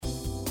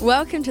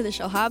Welcome to the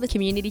Shellharbour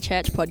Community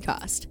Church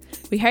podcast.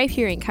 We hope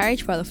you're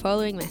encouraged by the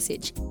following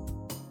message.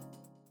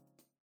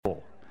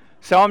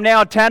 So I'm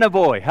now Tanner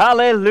Boy.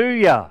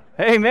 Hallelujah.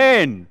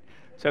 Amen.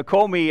 So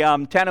call me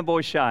Tanner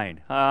Boy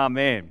Shane.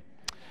 Amen.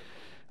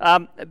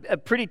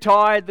 Pretty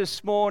tired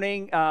this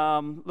morning.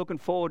 Looking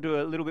forward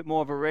to a little bit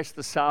more of a rest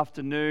this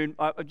afternoon.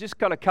 I've just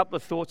got a couple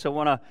of thoughts I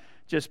want to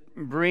just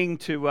bring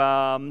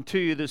to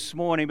you this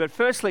morning. But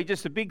firstly,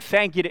 just a big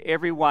thank you to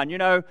everyone. You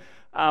know,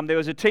 there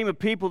was a team of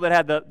people that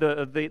had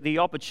the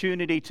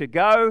opportunity to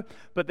go,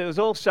 but there was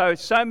also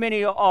so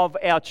many of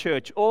our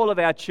church. All of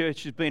our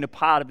church has been a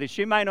part of this.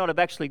 You may not have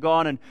actually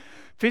gone and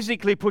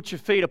physically put your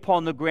feet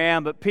upon the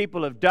ground, but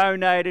people have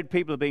donated,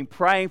 people have been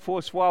praying for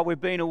us while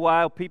we've been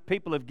away,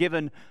 people have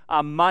given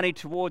money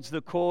towards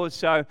the cause.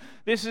 So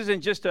this isn't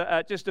just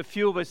a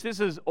few of us, this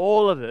is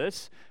all of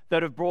us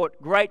that have brought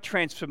great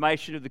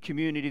transformation to the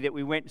community that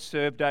we went and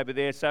served over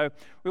there. So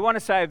we want to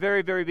say a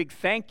very, very big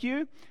thank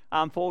you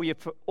for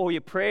all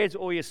your prayers,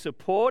 all your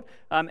support.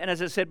 And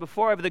as I said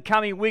before, over the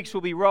coming weeks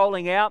we'll be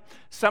rolling out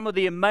some of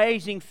the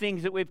amazing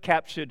things that we've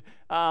captured.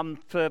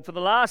 For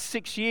the last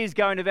 6 years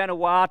going to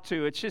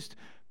Vanuatu, it's just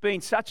been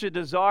such a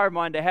desire of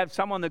mine to have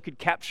someone that could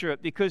capture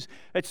it, because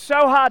it's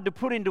so hard to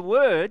put into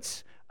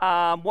words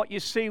what you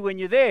see when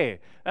you're there.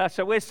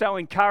 So we're so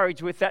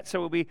encouraged with that,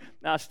 so we'll be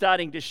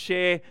starting to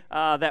share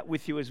that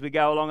with you as we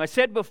go along. I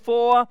said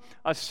before,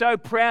 I'm so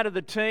proud of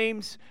the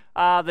teams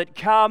that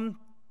come.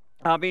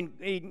 In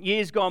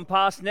years gone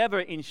past, never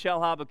in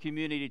Shellharbour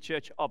Community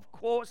Church, of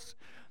course,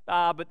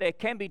 but there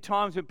can be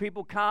times when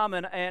people come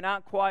and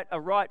aren't quite a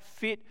right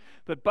fit.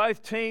 But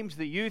both teams,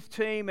 the youth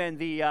team and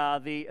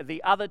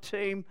the other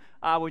team,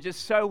 were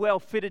just so well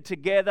fitted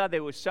together.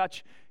 There was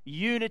such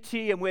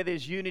unity, and where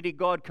there's unity,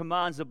 God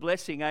commands a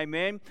blessing.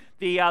 Amen.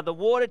 The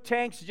water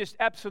tanks just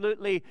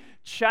absolutely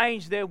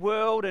changed their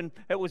world, and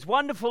it was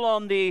wonderful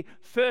on the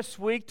first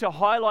week to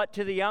highlight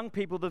to the young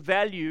people the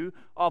value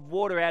of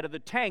water out of the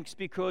tanks,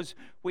 because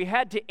we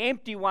had to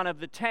empty one of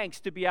the tanks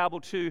to be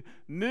able to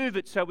move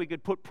it so we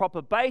could put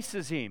proper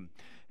bases in.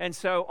 And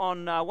so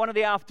on one of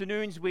the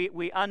afternoons,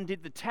 we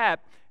undid the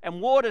tap and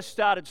water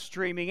started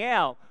streaming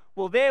out.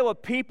 Well, there were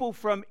people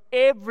from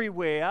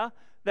everywhere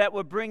that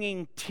were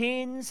bringing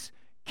tins,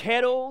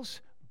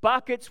 kettles,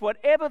 buckets,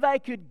 whatever they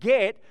could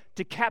get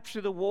to capture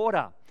the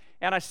water.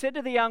 And I said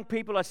to the young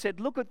people, I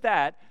said, look at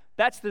that.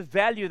 That's the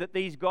value that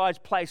these guys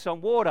place on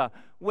water.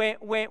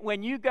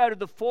 When you go to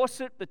the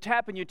faucet, the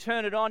tap, and you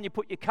turn it on, you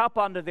put your cup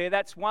under there,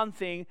 that's one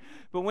thing.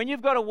 But when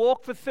you've got to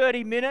walk for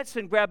 30 minutes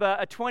and grab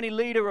a 20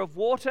 litre of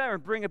water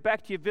and bring it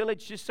back to your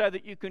village just so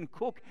that you can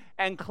cook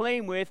and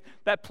clean with,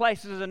 that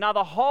places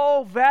another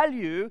whole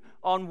value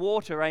on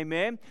water,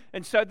 amen?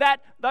 And so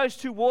those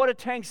two water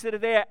tanks that are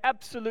there are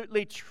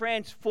absolutely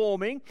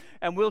transforming,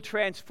 and will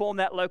transform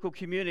that local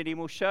community. And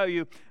we'll show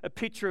you a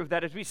picture of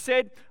that. As we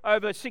said,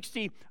 over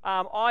 60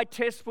 eye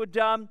tests were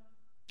done.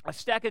 A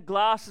stack of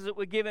glasses that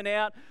were given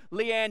out.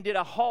 Leanne did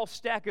a whole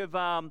stack of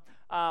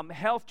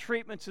health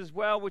treatments as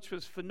well, which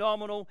was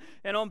phenomenal.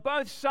 And on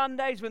both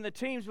Sundays when the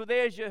teams were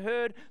there, as you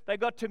heard, they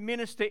got to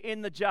minister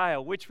in the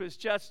jail, which was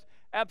just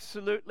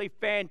absolutely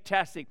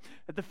fantastic.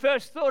 At the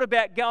first thought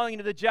about going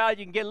into the jail,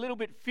 you can get a little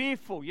bit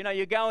fearful. You know,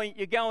 you're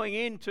going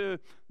into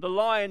the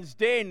lion's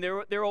den.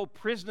 They're all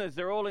prisoners.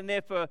 They're all in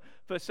there for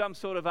some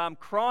sort of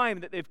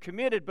crime that they've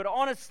committed. But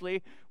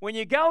honestly, when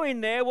you go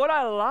in there, what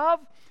I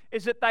love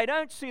is that they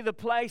don't see the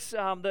place,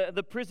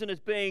 the prison as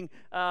being,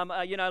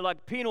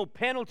 like penal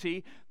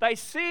penalty. They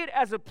see it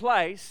as a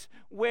place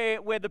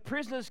where the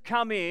prisoners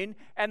come in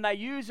and they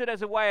use it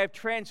as a way of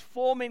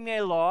transforming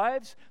their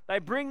lives. They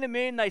bring them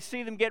in, they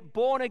see them get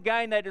born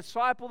again, they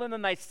disciple them,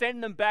 and they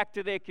send them back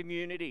to their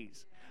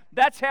communities.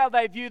 That's how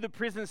they view the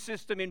prison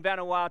system in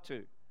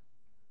Vanuatu.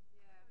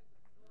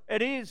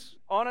 It is,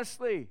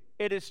 honestly,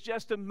 it is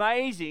just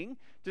amazing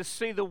to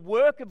see the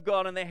work of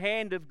God and the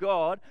hand of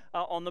God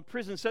on the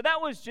prison. So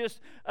that was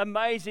just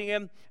amazing.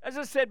 And as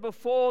I said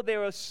before,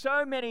 there are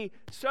so many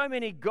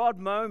God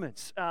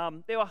moments.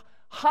 There were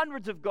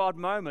hundreds of God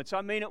moments.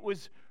 I mean, it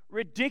was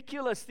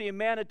ridiculous the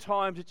amount of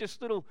times that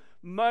just little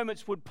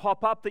moments would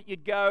pop up that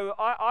you'd go,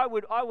 I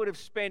would have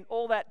spent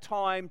all that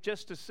time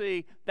just to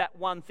see that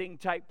one thing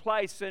take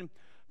place. And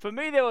for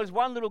me, there was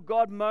one little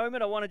God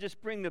moment. I want to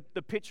just bring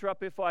the picture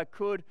up if I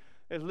could.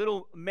 There's a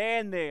little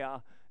man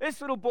there.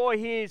 This little boy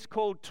here is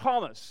called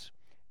Thomas.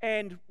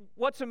 And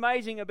what's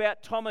amazing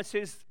about Thomas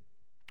is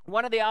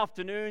one of the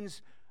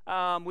afternoons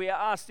we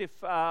asked if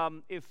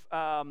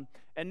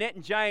Annette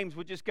and James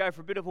would just go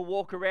for a bit of a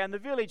walk around the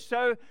village.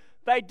 So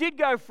they did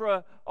go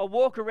for a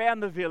walk around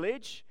the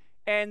village,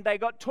 and they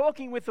got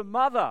talking with a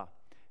mother.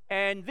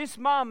 And this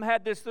mum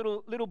had this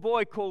little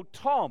boy called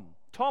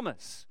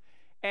Thomas.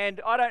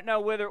 And I don't know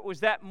whether it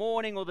was that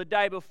morning or the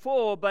day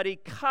before, but he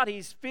cut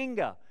his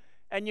finger.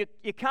 And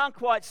you can't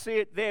quite see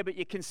it there, but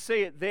you can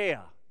see it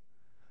there.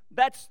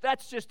 That's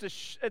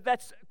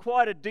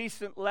quite a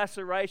decent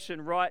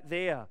laceration right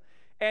there.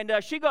 And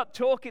they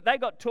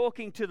got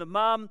talking to the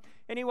mum.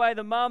 Anyway,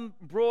 the mum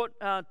brought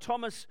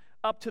Thomas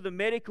up to the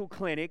medical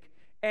clinic,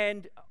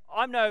 and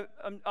I'm no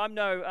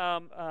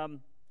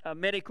a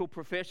medical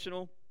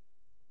professional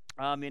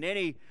in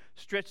any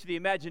stretch of the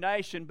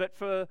imagination, but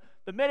for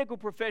the medical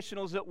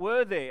professionals that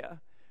were there,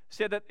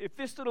 said that if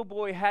this little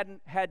boy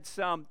hadn't had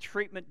some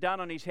treatment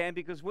done on his hand,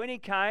 because when he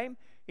came,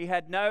 he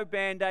had no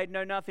Band-Aid,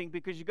 no nothing,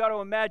 because you've got to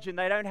imagine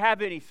they don't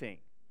have anything.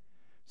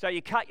 So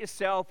you cut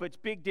yourself, it's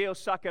big deal,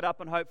 suck it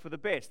up and hope for the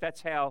best.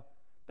 That's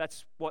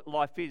what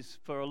life is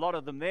for a lot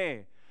of them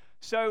there.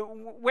 So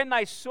when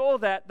they saw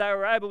that, they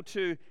were able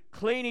to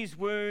clean his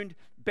wound,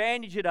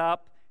 bandage it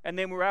up, and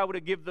then were able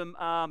to give them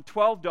 $12,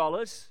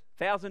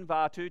 1,000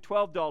 Vatu,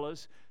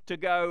 $12, to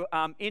go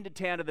into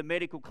town to the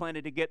medical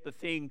clinic to get the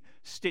thing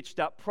stitched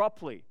up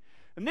properly.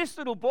 And this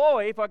little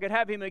boy, if I could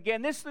have him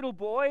again, this little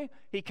boy,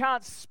 he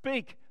can't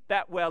speak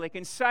that well. He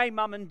can say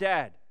mum and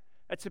dad.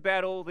 That's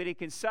about all that he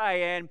can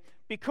say. And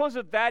because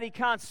of that, he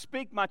can't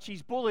speak much.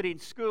 He's bullied in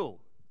school.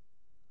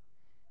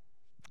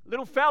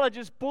 Little fella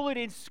just bullied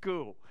in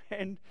school.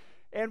 And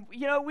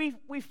you know,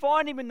 we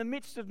find him in the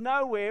midst of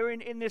nowhere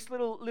in this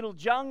little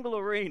jungle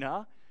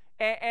arena.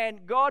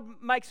 And God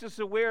makes us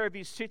aware of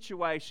his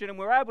situation, and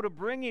we're able to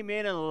bring him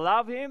in and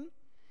love him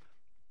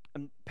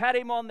and pat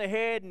him on the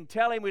head and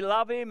tell him we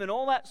love him and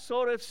all that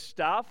sort of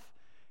stuff,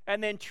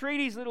 and then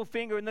treat his little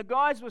finger. And the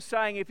guys were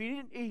saying if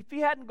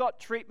he hadn't got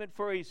treatment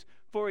for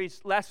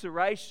his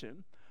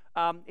laceration,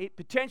 it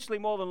potentially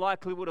more than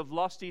likely would have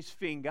lost his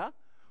finger,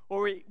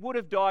 or he would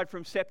have died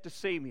from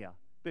septicemia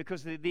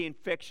because of the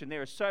infection.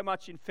 There is so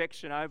much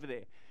infection over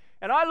there.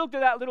 And I looked at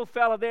that little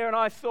fella there and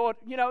I thought,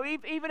 you know,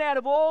 even out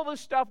of all the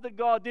stuff that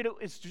God did,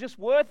 it's just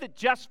worth it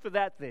just for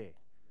that there.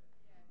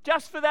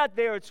 Just for that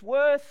there, it's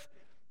worth,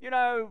 you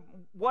know,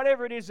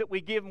 whatever it is that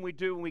we give and we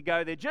do when we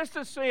go there. Just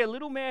to see a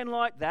little man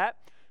like that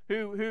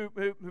who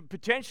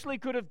potentially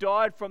could have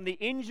died from the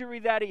injury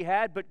that he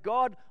had, but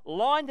God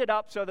lined it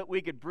up so that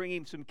we could bring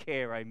him some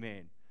care,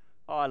 amen.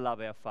 Oh, I love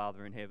our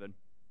Father in heaven.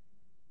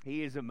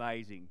 He is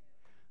amazing.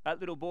 That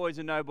little boy's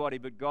a nobody,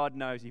 but God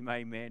knows him,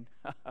 amen.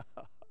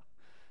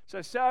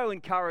 So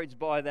encouraged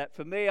by that.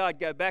 For me, I'd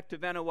go back to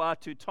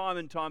Vanuatu time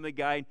and time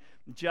again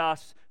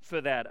just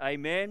for that.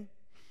 Amen?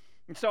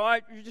 And so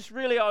I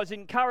was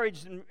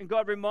encouraged, and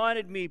God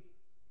reminded me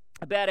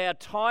about our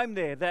time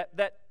there,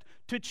 that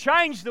to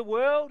change the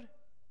world,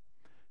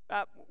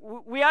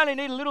 we only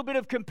need a little bit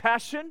of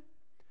compassion,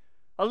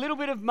 a little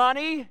bit of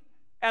money,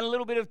 and a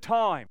little bit of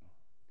time.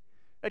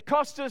 It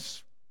cost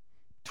us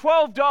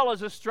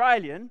 $12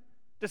 Australian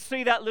to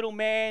see that little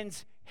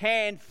man's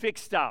hand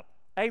fixed up.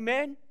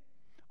 Amen?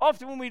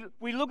 Often when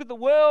we look at the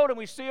world and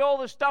we see all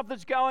the stuff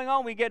that's going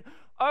on, we get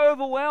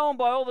overwhelmed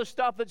by all the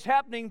stuff that's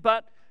happening.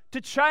 But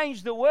to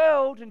change the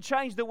world and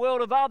change the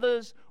world of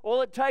others,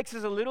 all it takes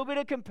is a little bit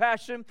of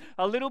compassion,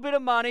 a little bit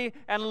of money,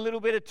 and a little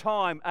bit of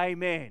time.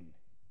 Amen.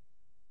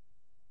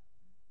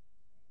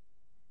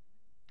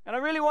 And I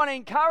really want to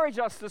encourage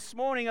us this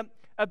morning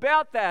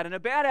about that, and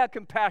about our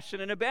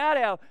compassion, and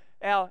about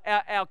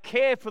our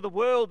care for the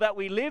world that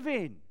we live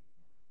in.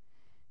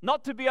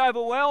 Not to be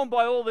overwhelmed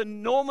by all the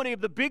enormity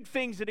of the big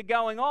things that are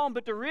going on,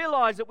 but to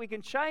realize that we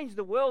can change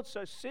the world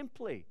so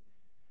simply,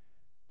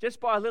 just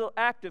by a little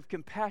act of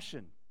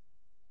compassion.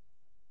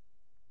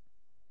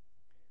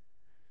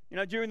 You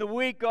know, during the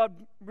week, God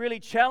really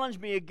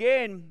challenged me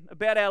again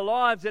about our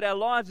lives, that our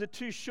lives are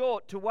too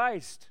short to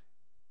waste.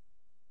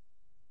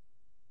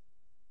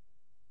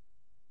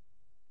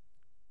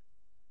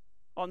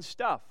 On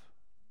stuff.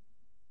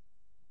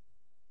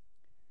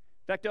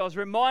 In fact, I was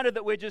reminded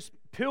that we're just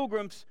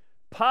pilgrims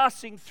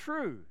passing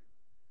through.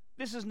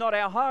 This is not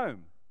our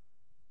home.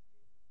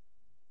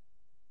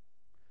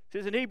 It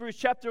says in Hebrews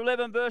chapter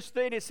 11 verse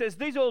 13, it says,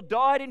 "These all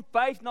died in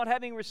faith, not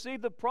having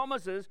received the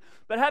promises,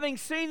 but having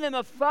seen them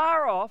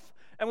afar off,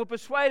 and were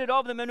persuaded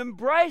of them, and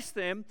embraced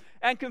them,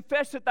 and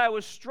confessed that they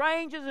were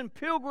strangers and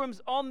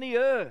pilgrims on the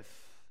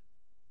earth."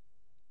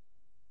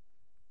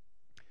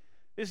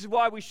 This is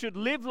why we should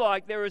live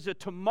like there is a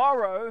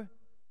tomorrow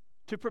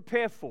to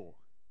prepare for.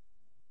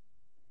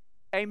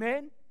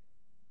 Amen?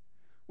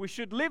 We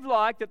should live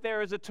like that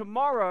there is a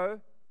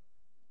tomorrow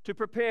to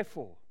prepare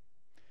for.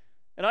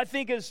 And I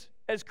think as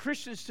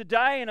Christians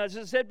today, and as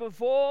I said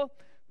before,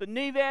 the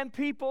Nevam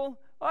people,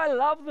 I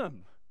love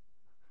them.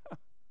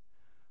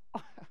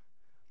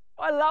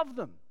 I love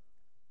them.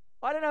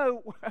 I don't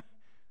know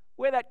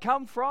where that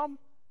come from,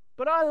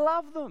 but I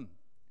love them.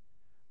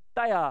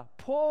 They are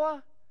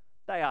poor.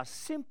 They are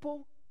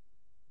simple.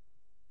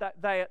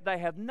 They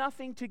have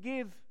nothing to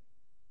give,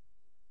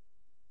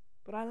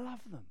 but I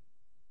love them.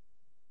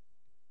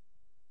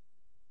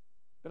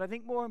 But I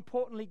think more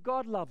importantly,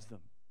 God loves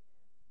them.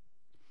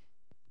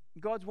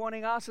 God's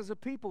wanting us as a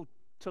people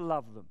to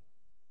love them.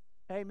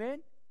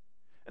 Amen?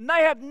 And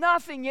they have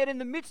nothing, yet in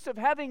the midst of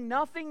having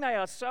nothing, they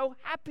are so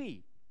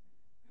happy.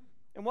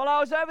 And while I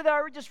was over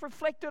there, I just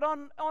reflected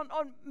on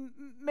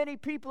many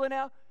people in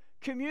our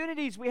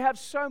communities. We have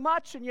so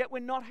much, and yet we're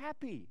not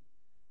happy.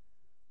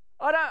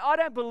 I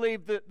don't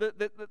believe that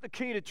the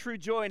key to true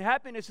joy and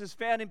happiness is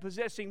found in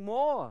possessing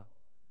more.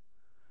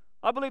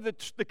 I believe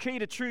that the key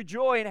to true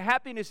joy and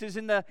happiness is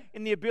in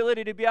the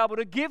ability to be able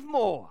to give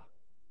more.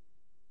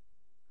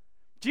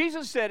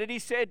 Jesus said it. He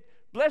said,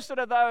 blessed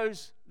are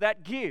those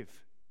that give.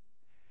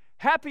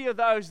 Happy are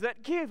those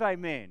that give,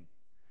 amen.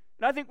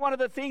 And I think one of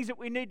the things that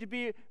we need to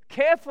be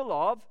careful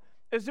of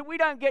is that we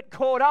don't get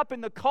caught up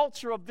in the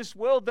culture of this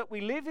world that we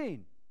live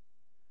in,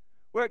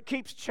 where it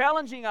keeps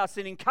challenging us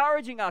and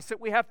encouraging us that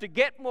we have to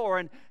get more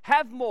and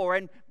have more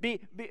and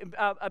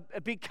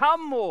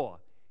become more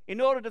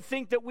in order to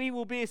think that we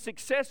will be a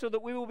success or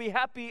that we will be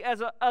happy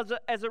as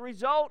a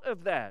result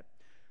of that.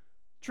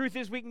 Truth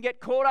is, we can get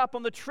caught up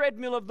on the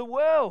treadmill of the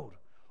world.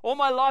 All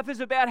my life is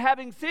about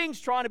having things,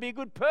 trying to be a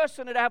good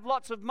person and have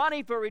lots of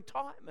money for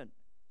retirement.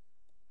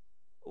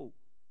 Ooh.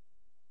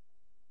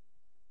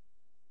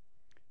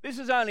 This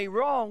is only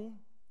wrong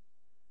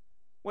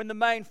when the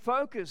main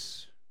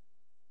focus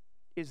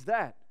is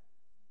that.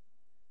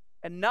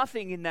 And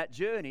nothing in that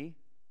journey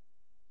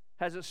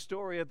has a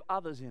story of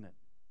others in it.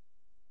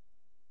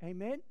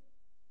 Amen?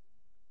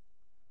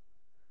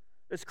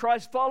 As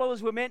Christ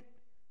followers, we're meant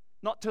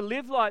not to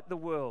live like the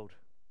world.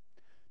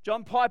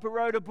 John Piper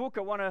wrote a book.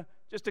 I want to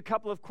just a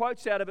couple of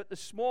quotes out of it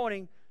this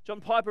morning.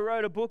 John Piper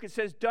wrote a book. It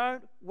says,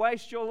 "Don't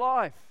waste your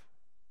life."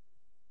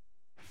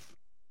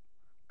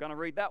 Going to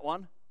read that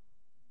one.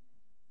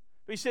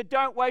 But he said,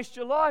 don't waste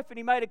your life. And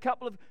he made a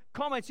couple of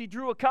comments. He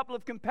drew a couple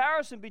of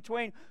comparisons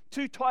between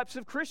two types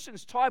of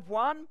Christians. Type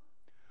 1,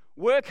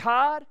 work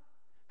hard,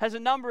 has a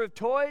number of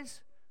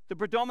toys. The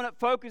predominant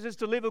focus is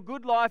to live a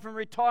good life and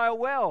retire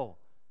well.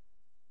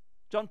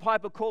 John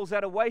Piper calls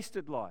that a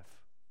wasted life.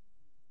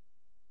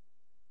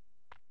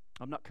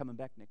 I'm not coming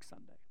back next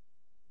Sunday.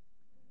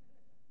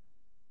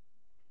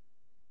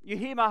 You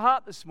hear my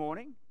heart this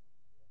morning.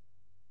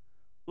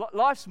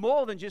 Life's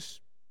more than just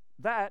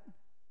that.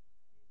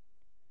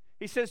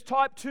 He says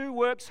type 2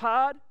 works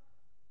hard,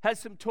 has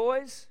some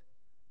toys,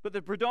 but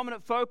the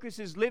predominant focus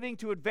is living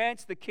to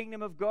advance the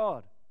kingdom of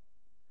God.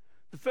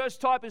 The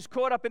first type is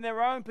caught up in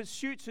their own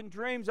pursuits and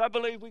dreams. I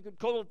believe we could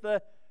call it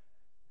the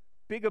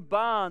bigger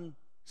barn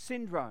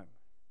syndrome.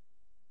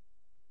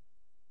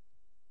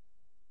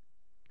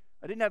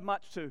 I didn't have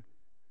much to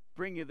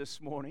bring you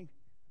this morning,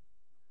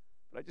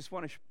 but I just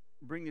want to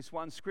bring this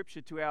one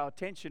scripture to our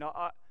attention.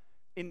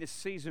 In this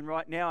season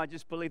right now, I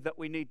just believe that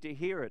we need to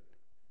hear it.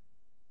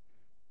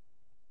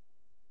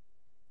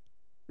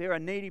 There are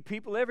needy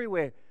people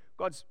everywhere.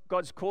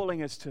 God's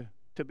calling us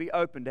to be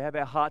open, to have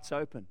our hearts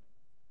open.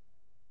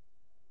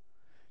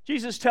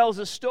 Jesus tells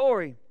a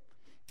story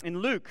in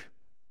Luke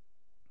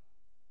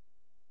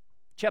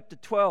chapter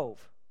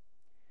 12.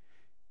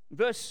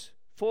 Verse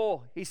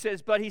 4, he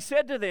says, "But he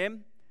said to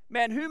them,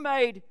 'Man, who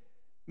made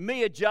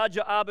me a judge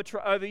or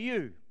arbiter over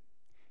you?'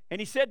 And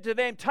he said to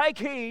them, 'Take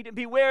heed and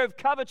beware of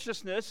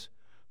covetousness,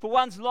 for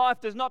one's life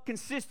does not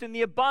consist in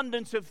the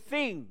abundance of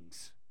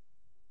things.'"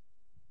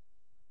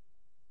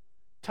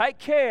 Take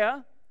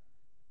care,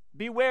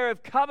 beware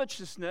of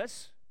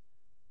covetousness.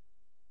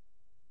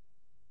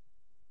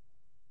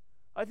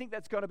 I think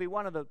that's got to be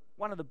one of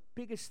the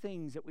biggest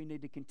things that we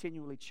need to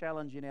continually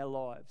challenge in our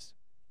lives.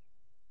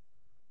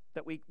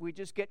 That we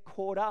just get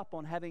caught up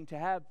on having to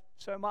have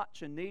so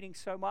much and needing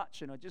so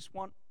much, and I just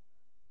want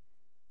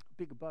a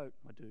bigger boat.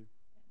 I do.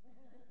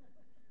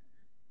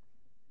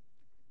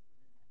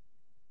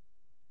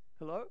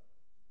 Hello?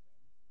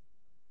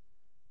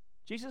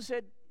 Jesus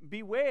said,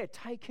 beware,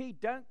 take heed,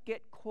 don't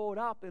get caught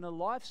up in a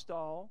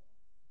lifestyle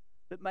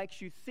that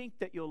makes you think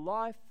that your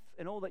life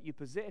and all that you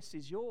possess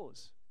is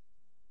yours.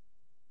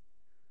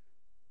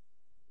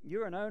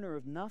 You're an owner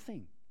of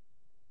nothing.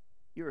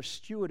 You're a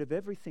steward of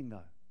everything,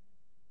 though.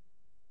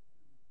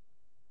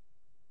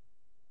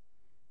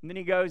 And then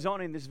he goes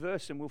on in this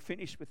verse, and we'll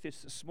finish with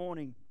this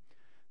morning,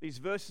 these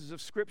verses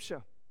of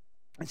Scripture.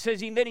 It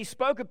says, and then he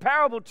spoke a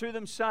parable to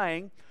them,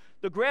 saying,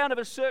 "The ground of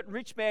a certain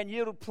rich man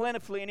yielded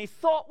plentifully, and he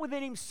thought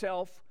within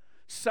himself,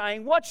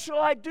 saying, 'What shall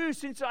I do,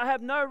 since I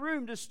have no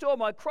room to store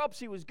my crops?'"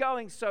 He was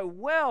going so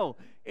well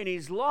in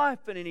his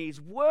life and in his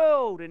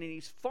world and in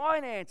his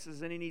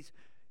finances and in his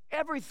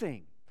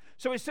everything.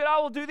 So he said, "I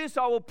will do this.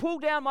 I will pull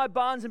down my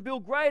barns and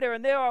build greater,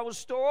 and there I will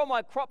store all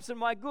my crops and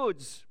my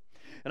goods.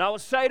 And I will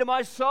say to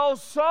my soul,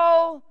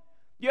 'Soul,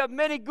 you have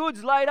many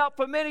goods laid up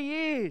for many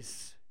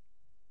years.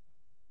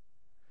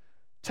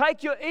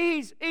 Take your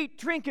ease, eat,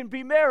 drink, and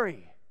be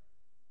merry.'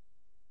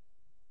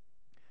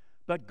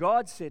 But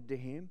God said to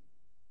him,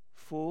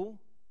 'Fool.'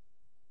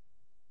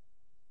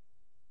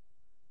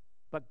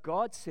 But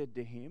God said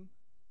to him,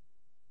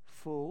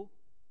 'Fool,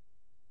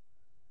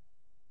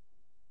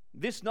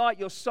 this night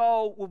your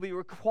soul will be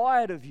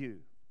required of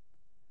you.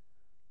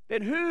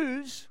 Then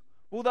whose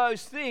will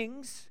those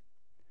things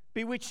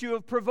be which you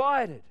have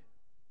provided?'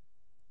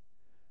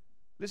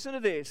 Listen to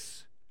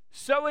this.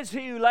 'So is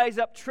he who lays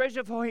up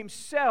treasure for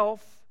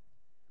himself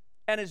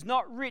and is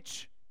not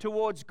rich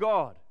towards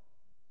God.'"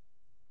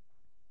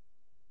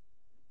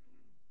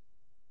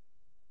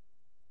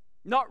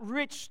 Not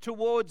rich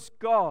towards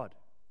God.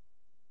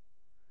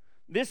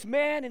 This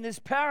man in this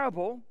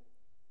parable,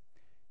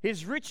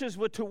 his riches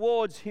were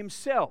towards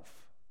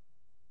himself.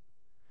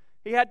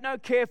 He had no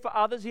care for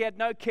others. He had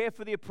no care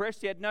for the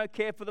oppressed. He had no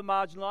care for the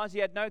marginalized. He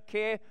had no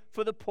care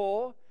for the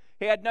poor.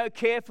 He had no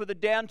care for the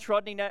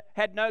downtrodden. He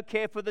had no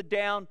care for the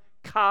downcast.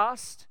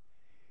 cast.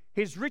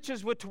 His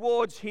riches were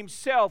towards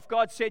himself.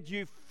 God said,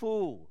 "You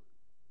fool."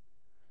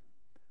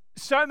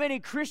 So many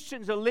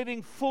Christians are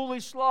living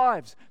foolish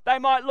lives. They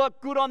might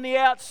look good on the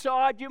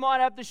outside. You might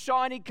have the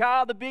shiny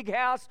car, the big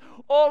house,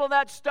 all of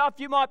that stuff.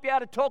 You might be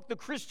able to talk the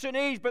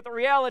Christianese, but the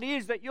reality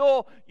is that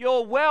your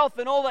wealth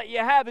and all that you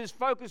have is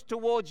focused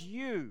towards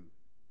you.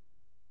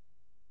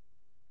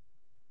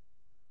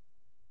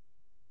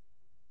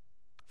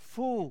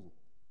 Fool.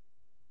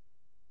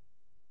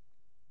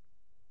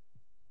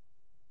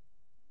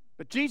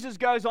 But Jesus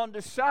goes on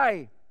to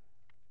say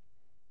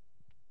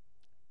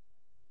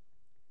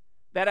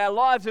that our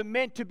lives are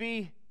meant to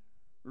be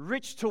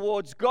rich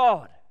towards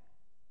God.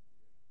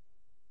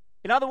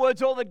 In other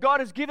words, all that God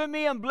has given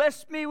me and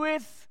blessed me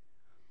with,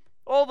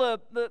 all the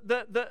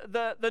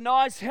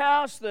nice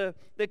house, the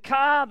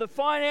car, the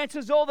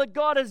finances, all that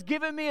God has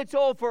given me, it's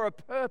all for a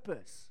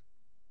purpose.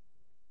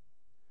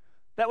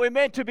 That we're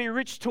meant to be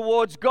rich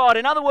towards God.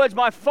 In other words,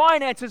 my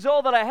finances,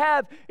 all that I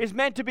have, is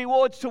meant to be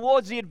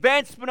towards the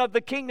advancement of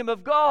the kingdom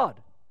of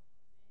God.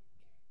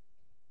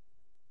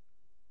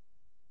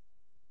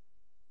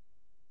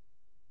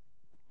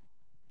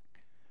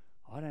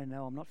 I don't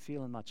know, I'm not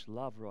feeling much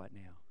love right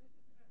now.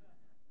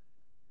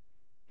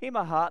 Hear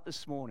my heart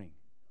this morning.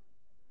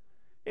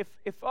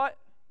 If I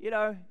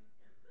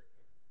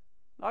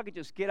could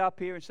just get up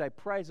here and say,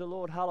 "Praise the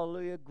Lord,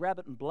 hallelujah," grab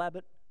it and blab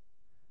it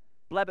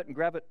and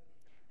grab it,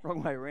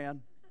 wrong way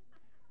around.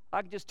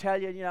 I could just tell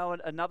you,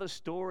 another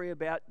story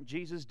about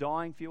Jesus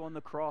dying for you on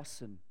the cross,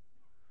 and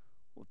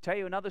we'll tell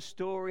you another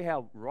story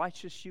how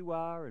righteous you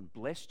are and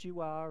blessed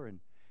you are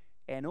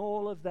and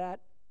all of that.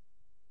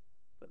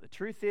 But the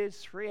truth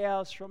is, 3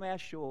 hours from our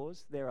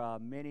shores, there are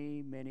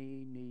many,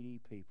 many needy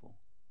people.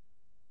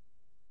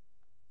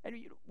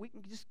 And we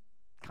can just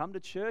come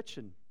to church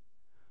and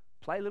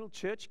play little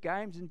church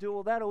games and do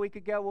all that, or we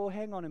could go, "Well,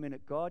 hang on a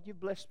minute, God, you've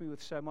blessed me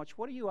with so much.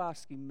 What are you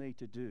asking me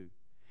to do?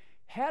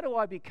 How do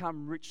I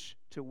become rich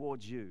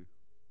towards you?"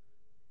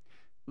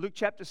 Luke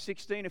chapter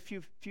 16, a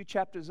few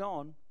chapters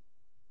on,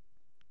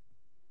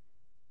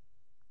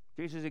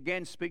 Jesus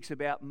again speaks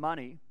about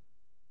money.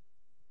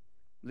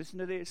 Listen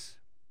to this.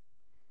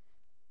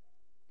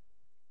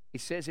 He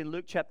says in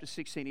Luke chapter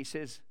 16, he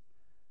says,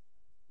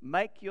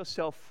 "Make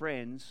yourself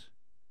friends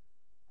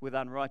with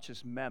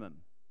unrighteous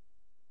mammon,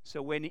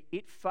 so when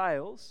it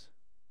fails,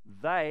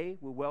 they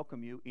will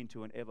welcome you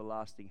into an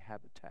everlasting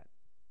habitat."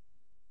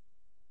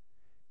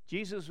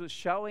 Jesus was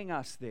showing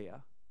us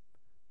there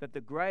that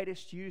the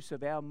greatest use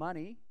of our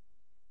money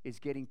is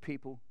getting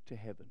people to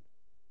heaven.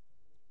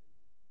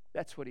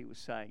 That's what he was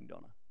saying,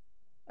 Donna.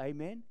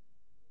 Amen?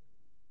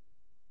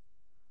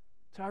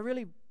 So I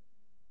really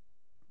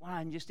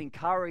want to just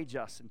encourage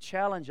us and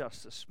challenge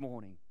us this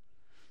morning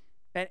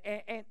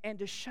and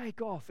to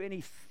shake off any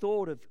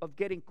thought of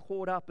getting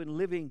caught up in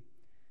living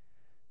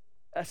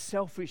a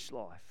selfish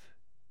life.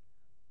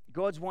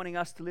 God's wanting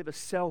us to live a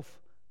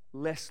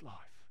selfless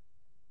life.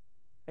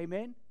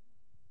 Amen?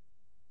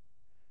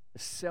 A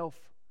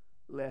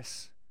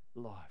selfless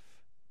life.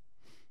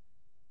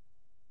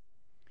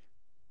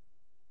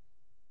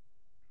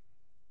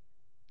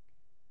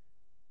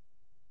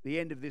 The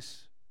end of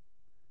this,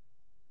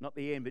 not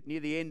the end, but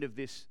near the end of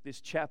this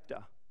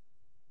chapter,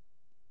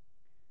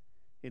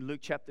 in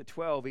Luke chapter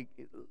 12,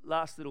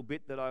 last little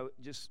bit that I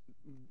just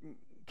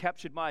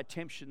captured my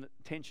attention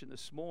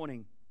this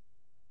morning.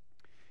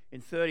 In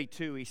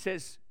 32, he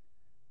says,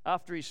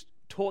 after he's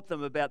taught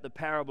them about the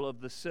parable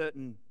of the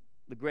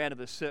ground of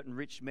a certain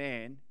rich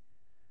man,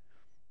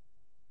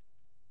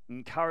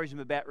 encouraged them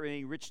about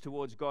being rich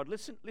towards God.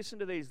 Listen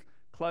to these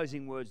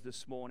closing words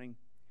this morning.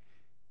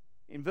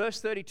 In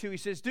verse 32, he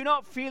says, "Do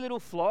not fear,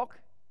 little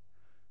flock,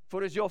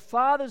 for it is your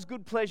Father's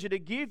good pleasure to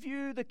give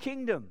you the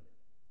kingdom.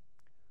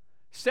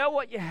 Sell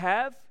what you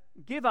have,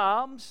 give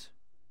alms,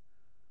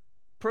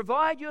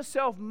 provide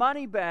yourself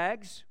money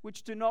bags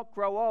which do not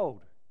grow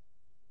old."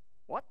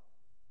 What?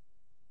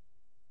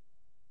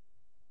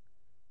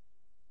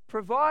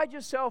 Provide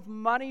yourself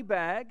money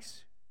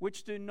bags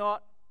which do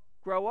not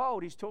grow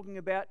old. He's talking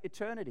about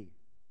eternity.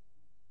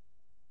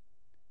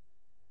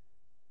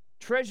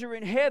 Treasure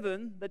in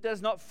heaven that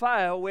does not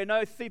fail, where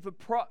no thief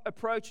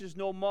approaches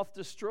nor moth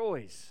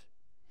destroys.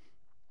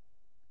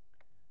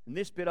 And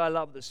this bit I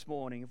love this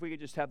morning. If we could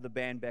just have the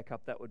band back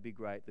up, that would be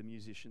great. The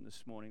musician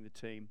this morning, the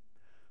team.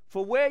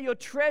 "For where your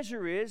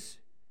treasure is,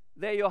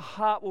 there your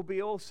heart will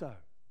be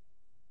also."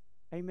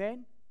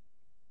 Amen?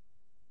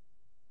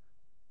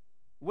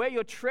 Where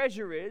your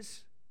treasure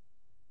is,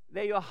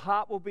 there your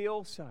heart will be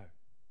also.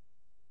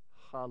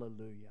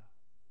 Hallelujah.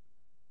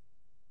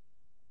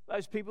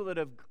 Those people that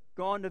have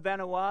gone to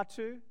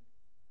Vanuatu,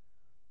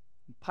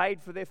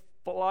 paid for their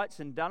flights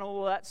and done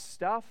all that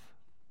stuff,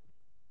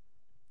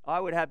 I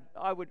would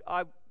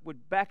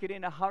back it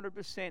in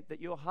 100% that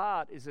your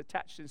heart is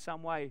attached in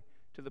some way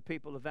to the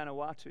people of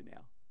Vanuatu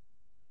now.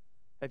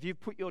 If you've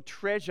put your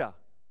treasure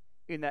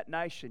in that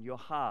nation, your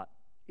heart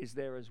is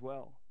there as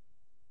well.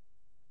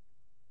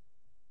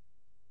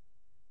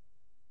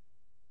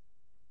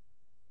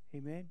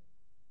 Amen.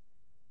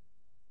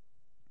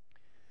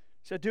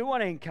 So I do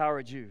want to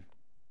encourage you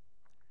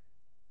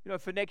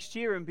for next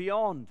year and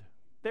beyond.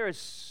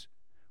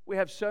 We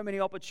have so many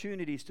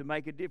opportunities to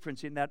make a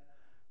difference in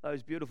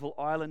those beautiful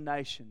island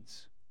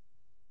nations.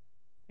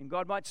 And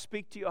God might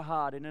speak to your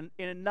heart in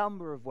a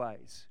number of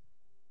ways.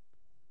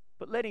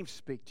 But let Him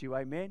speak to you,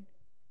 amen?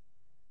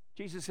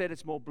 Jesus said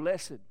it's more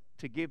blessed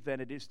to give than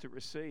it is to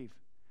receive.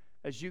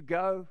 As you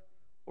go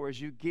or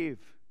as you give,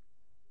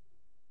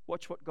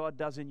 watch what God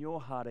does in your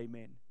heart,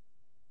 amen?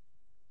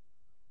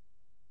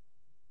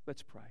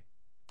 Let's pray.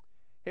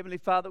 Heavenly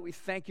Father, we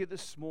thank you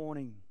this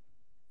morning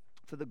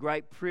for the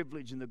great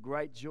privilege and the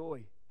great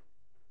joy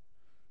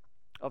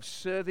of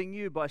serving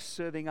you by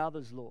serving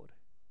others, Lord.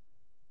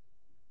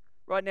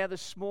 Right now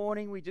this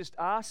morning, we just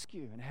ask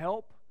you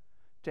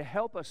to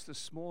help us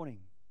this morning.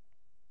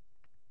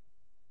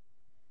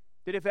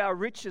 That if our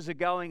riches are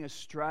going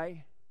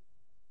astray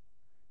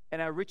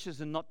and our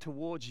riches are not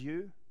towards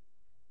you,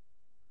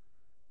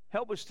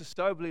 help us to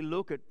soberly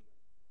look at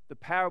the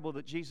parable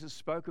that Jesus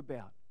spoke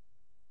about.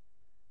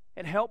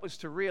 And help us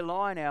to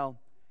realign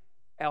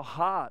our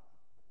heart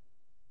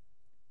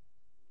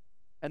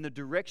and the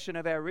direction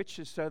of our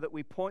riches so that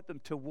we point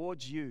them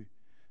towards you,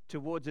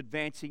 towards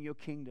advancing your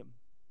kingdom.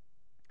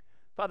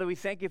 Father, we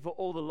thank you for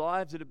all the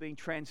lives that have been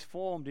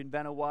transformed in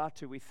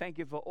Vanuatu. We thank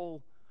you for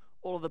all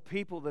of the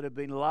people that have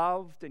been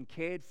loved and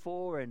cared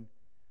for, and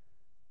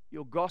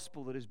your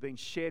gospel that has been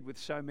shared with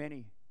so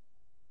many.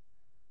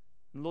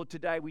 And Lord,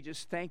 today we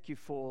just thank you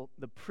for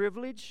the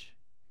privilege,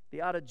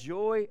 the utter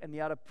joy and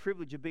the utter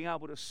privilege of being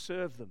able to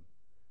serve them.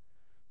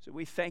 So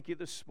we thank you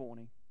this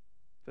morning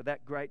for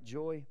that great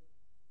joy.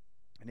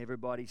 And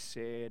everybody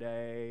said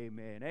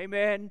amen.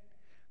 Amen.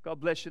 God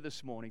bless you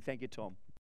this morning. Thank you, Tom.